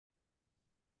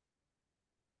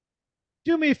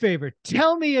Do me a favor.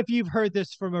 Tell me if you've heard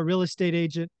this from a real estate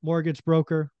agent, mortgage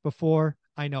broker before.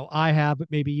 I know I have, but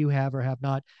maybe you have or have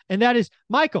not. And that is,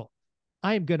 Michael,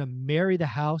 I am going to marry the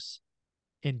house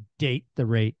and date the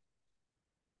rate.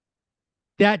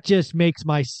 That just makes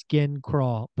my skin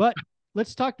crawl. But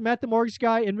let's talk to Matt, the mortgage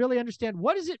guy, and really understand,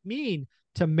 what does it mean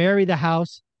to marry the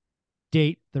house,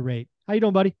 date the rate? How you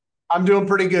doing, buddy? I'm doing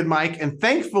pretty good, Mike. And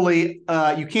thankfully,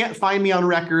 you can't find me on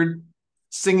record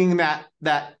singing that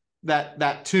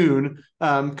tune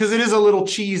because it is a little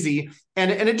cheesy and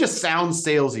it just sounds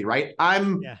salesy, right?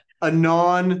 I'm Yeah.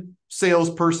 a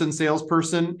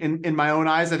salesperson in my own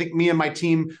eyes. I think me and my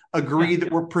team Yeah. agree that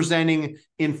we're presenting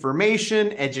information,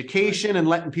 Right. education, and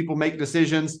letting people make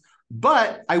decisions.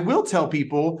 But I will tell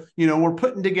people, we're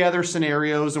putting together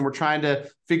scenarios and we're trying to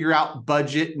figure out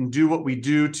budget and do what we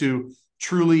do to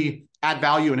truly add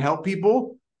value and help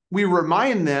people. We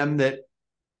remind them that,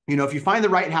 if you find the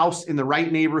right house in the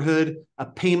right neighborhood, a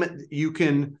payment that you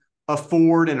can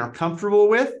afford and are comfortable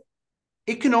with,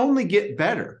 it can only get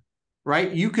better,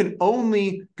 right? You can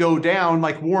only go down,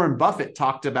 like Warren Buffett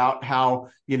talked about how,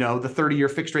 the 30-year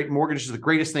fixed rate mortgage is the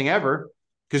greatest thing ever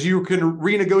because you can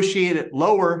renegotiate it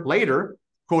lower later,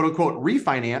 quote unquote,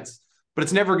 refinance, but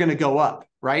it's never going to go up, So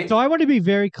right? I want to be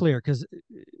very clear, because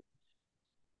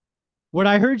what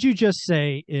I heard you just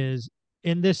say is,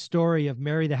 in this story of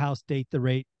marry the house, date the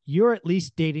rate, you're at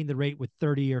least dating the rate with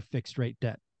 30-year fixed rate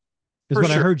debt, is For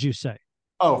what I sure. heard you say.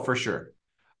 Oh, for sure.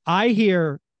 I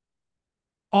hear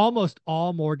almost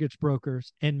all mortgage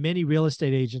brokers and many real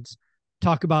estate agents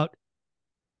talk about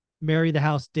marry the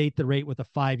house, date the rate with a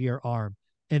 5-year arm.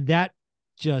 And that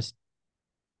just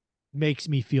makes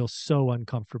me feel so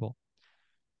uncomfortable.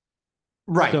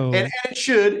 Right. And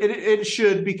So it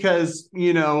should because,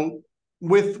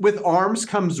 with arms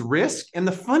comes risk. And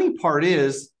the funny part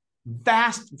is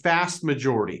vast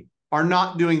majority are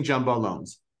not doing jumbo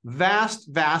loans.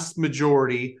 Vast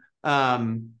majority are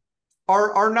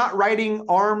not writing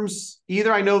arms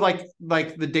either. I know like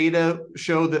the data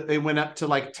show that they went up to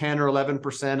like 10 or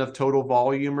 11% of total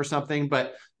volume or something,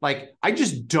 but like I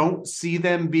just don't see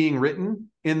them being written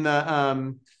in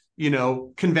the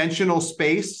conventional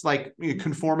space, like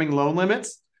conforming loan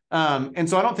limits. And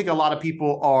so I don't think a lot of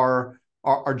people are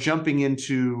jumping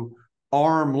into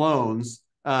ARM loans.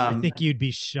 I think you'd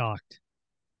be shocked.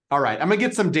 All right, I'm gonna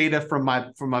get some data from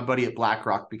my buddy at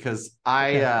BlackRock because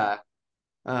Okay.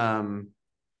 um,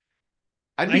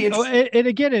 I'd be I oh, interested. and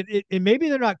again, it maybe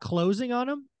they're not closing on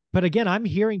them, but again, I'm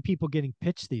hearing people getting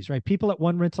pitched these, right? People at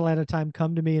one rental at a time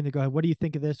come to me and they go, "What do you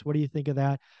think of this? What do you think of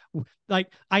that?" Like,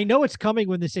 I know it's coming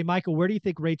when they say, "Michael, where do you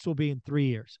think rates will be in 3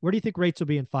 years? Where do you think rates will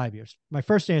be in 5 years?" My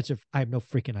first answer, I have no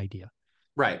freaking idea.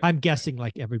 Right, I'm guessing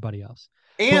like everybody else.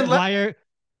 But and why I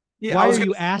are was gonna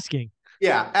you asking?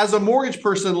 yeah, as a mortgage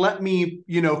person, let me,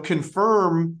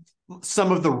 confirm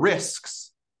some of the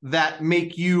risks that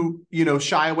make you,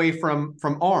 shy away from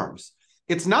arms.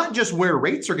 It's not just where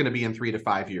rates are going to be in 3 to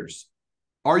 5 years.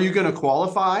 Are you going to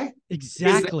qualify? Is the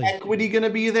Exactly. equity going to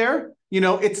be there?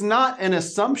 It's not an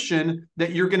assumption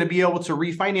that you're going to be able to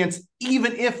refinance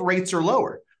even if rates are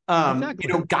lower. Exactly.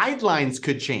 Guidelines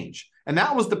could change. And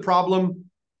that was the problem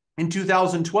in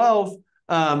 2012,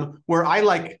 where I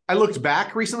looked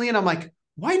back recently and I'm like,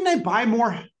 why didn't I buy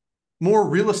more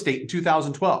real estate in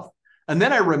 2012? And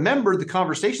then I remembered the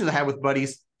conversations I had with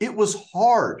buddies. It was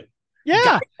hard.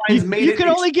 Yeah. Guidelines made You it could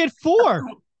only get four.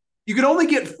 you could only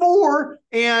get four.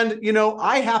 And,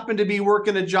 I happened to be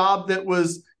working a job that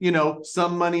was,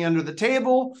 some money under the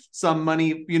table, some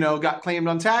money, got claimed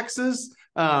on taxes,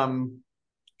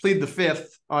 plead the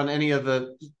fifth on any of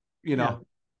the, you Yeah. know,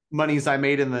 monies I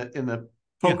made in the Yeah.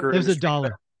 poker There's a industry.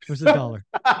 dollar. There's a dollar.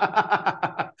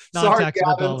 Sorry,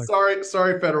 Non-taxable Gavin. dollar.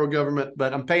 Sorry, federal government,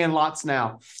 but I'm paying lots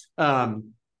now.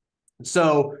 Um,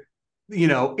 so,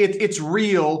 it's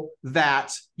real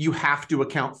that you have to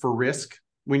account for risk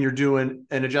when you're doing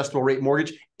an adjustable rate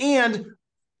mortgage. And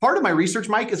part of my research,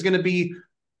 Mike, is going to be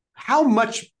how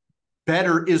much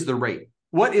better is the rate?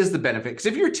 What is the benefit? Because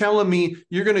if you're telling me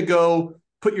you're going to go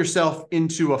put yourself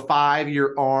into a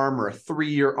 5-year arm or a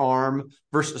 3-year arm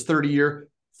versus 30-year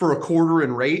for a quarter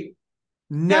in rate,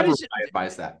 That never would is, I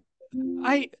advise that.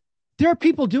 I, there are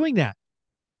people doing that,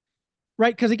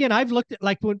 right? Because again, I've looked at,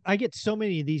 like, when I get so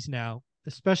many of these now,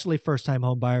 especially first time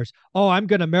home buyers. Oh, I'm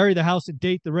going to marry the house and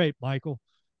date the rate, Michael.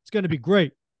 It's going to be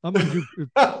great. I'm going to do,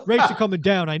 rates are coming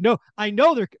down. I know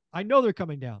they're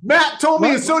coming down. Matt told me,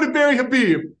 and What? so did Barry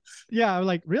Habib. Yeah, I'm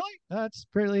like, really? That's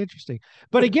fairly interesting.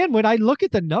 But again, when I look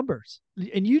at the numbers,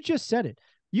 and you just said it,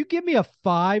 you give me a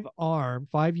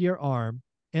 5-year arm,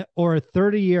 or a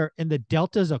 30-year, and the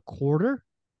delta's a quarter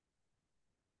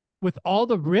with all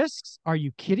the risks. Are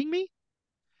you kidding me?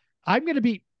 I'm going to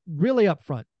be really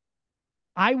upfront.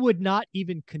 I would not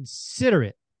even consider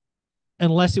it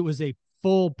unless it was a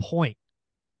full point,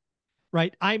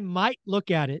 right? I might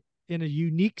look at it in a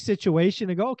unique situation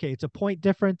and go, okay, it's a point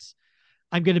difference.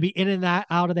 I'm going to be in and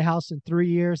out of the house in 3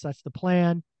 years. That's the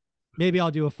plan. Maybe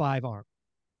I'll do a 5 arm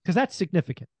because that's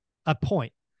significant, a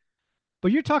point.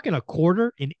 But you're talking a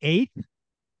quarter, an eighth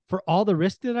for all the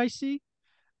risk that I see.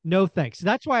 No thanks.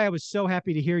 That's why I was so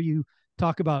happy to hear you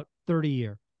talk about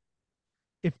 30-year.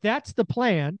 If that's the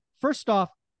plan, first off,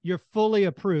 you're fully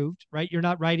approved, right? You're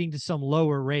not writing to some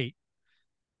lower rate.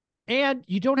 And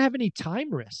you don't have any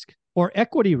time risk or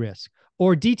equity risk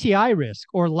or DTI risk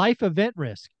or life event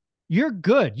risk. You're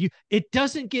good. It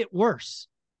doesn't get worse.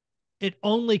 It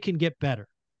only can get better.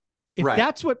 If Right.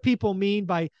 that's what people mean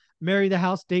by marry the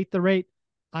house, date the rate,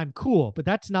 I'm cool. But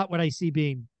that's not what I see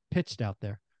being pitched out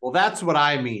there. Well, that's what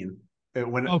I mean.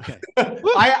 When Okay.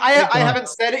 I haven't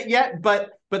said it yet,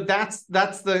 but that's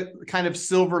the kind of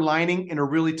silver lining in a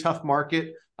really tough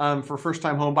market for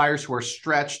first-time home buyers who are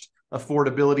stretched.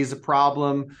 Affordability is a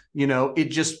problem.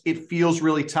 It feels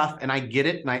really tough, and I get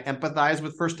it, and I empathize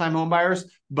with first-time home buyers.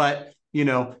 But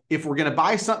if we're going to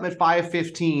buy something at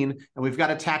 $515 and we've got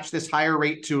to attach this higher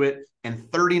rate to it, and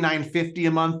 $39.50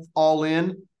 a month all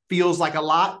in feels like a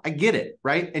lot, I get it,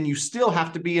 right? And you still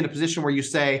have to be in a position where you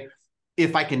say,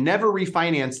 if I can never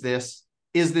refinance this,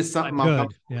 is this something I'm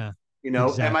comfortable with? Yeah.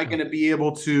 Exactly. Am I going to be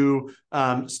able to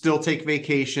still take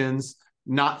vacations,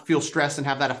 not feel stressed and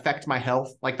have that affect my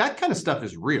health? Like that kind of stuff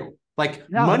is real. Like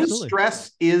money absolutely.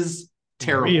 Stress is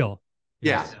terrible. Real.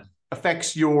 Yeah. Yes.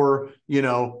 Affects your,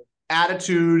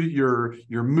 attitude,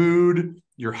 your mood,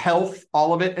 your health,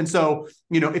 all of it. And so,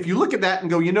 if you look at that and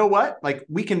go, you know what, like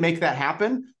we can make that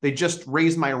happen. They just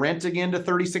raised my rent again to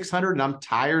 $3,600 and I'm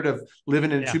tired of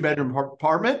living in a 2-bedroom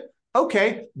apartment.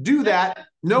 Okay. Do that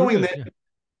knowing that,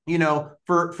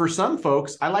 for some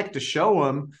folks, I like to show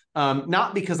them,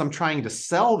 not because I'm trying to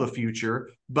sell the future,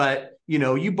 but,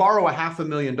 you borrow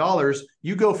 $500,000,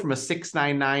 you go from a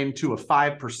 6.99 to a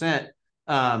 5%,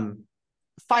 $500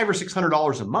 or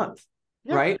 $600 a month.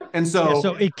 Yep. Right. And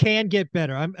so it can get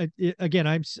better. I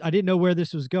didn't know where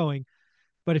this was going,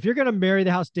 but if you're going to marry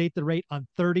the house, date the rate on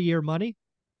 30-year money,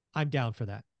 I'm down for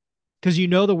that. Because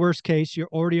the worst case, you're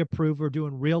already approved. We're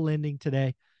doing real lending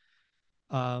today.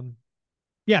 So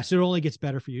it only gets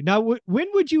better for you. Now, when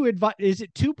would you advise? Is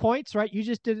it 2 points, right? You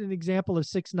just did an example of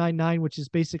 6.99, which is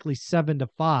basically 7 to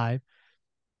 5.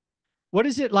 What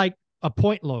is it like a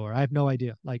point lower? I have no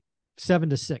idea. Like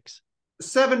 7 to 6.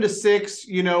 7 to 6,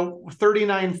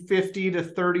 $39.50 to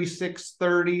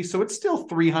 $36.30. So it's still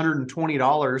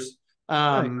 $320.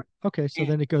 Right. Okay. So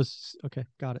then it goes, okay.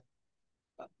 Got it.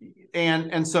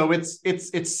 And so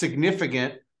it's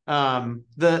significant.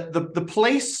 The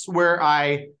place where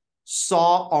I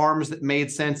saw arms that made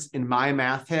sense in my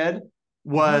math head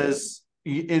was,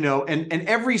 and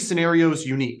every scenario is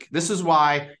unique. This is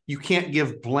why you can't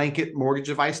give blanket mortgage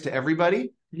advice to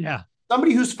everybody. Yeah.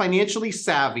 Somebody who's financially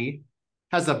savvy,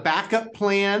 has a backup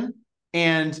plan,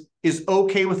 and is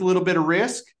okay with a little bit of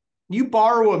risk, you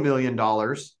borrow $1 million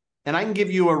and I can give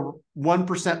you a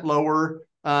 1% lower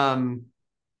on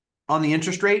the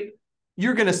interest rate.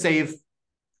 You're going to save,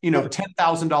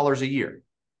 $10,000 a year.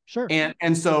 Sure.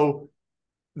 And so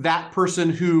that person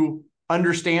who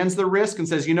understands the risk and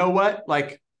says, you know what,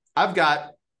 like I've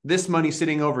got this money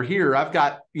sitting over here. I've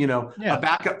got, a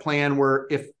backup plan where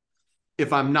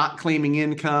if I'm not claiming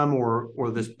income or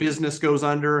this business goes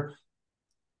under,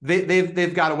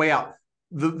 they've got a way out.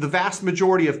 The vast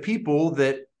majority of people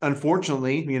that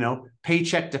unfortunately,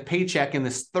 paycheck to paycheck, and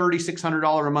this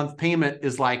 $3,600 a month payment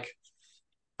is like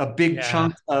a big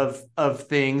chunk of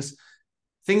things.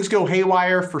 Things go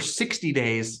haywire for 60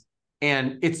 days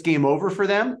and it's game over for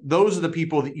them. Those are the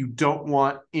people that you don't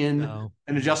want in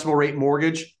an adjustable rate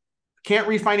mortgage. Can't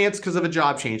refinance because of a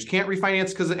job change. Can't refinance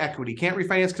because of equity. Can't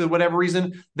refinance because of whatever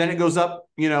reason. Then it goes up,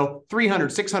 $300, $600,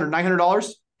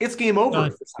 $900. It's game over.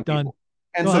 Done.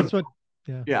 And so that's what,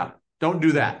 don't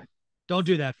do that. Don't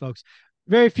do that, folks.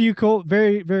 Very cool.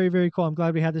 Very, very, very cool. I'm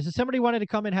glad we had this. If somebody wanted to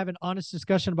come and have an honest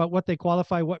discussion about what they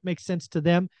qualify, what makes sense to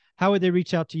them, how would they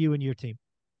reach out to you and your team?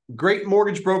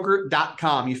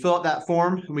 greatmortgagebroker.com. You fill out that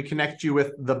form and we connect you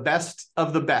with the best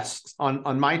of the best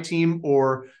on my team,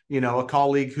 or, a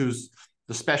colleague who's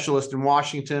the specialist in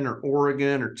Washington or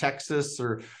Oregon or Texas,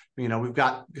 or, we've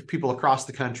got people across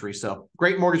the country. So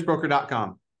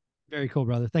greatmortgagebroker.com. Very cool,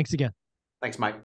 brother. Thanks again. Thanks, Mike.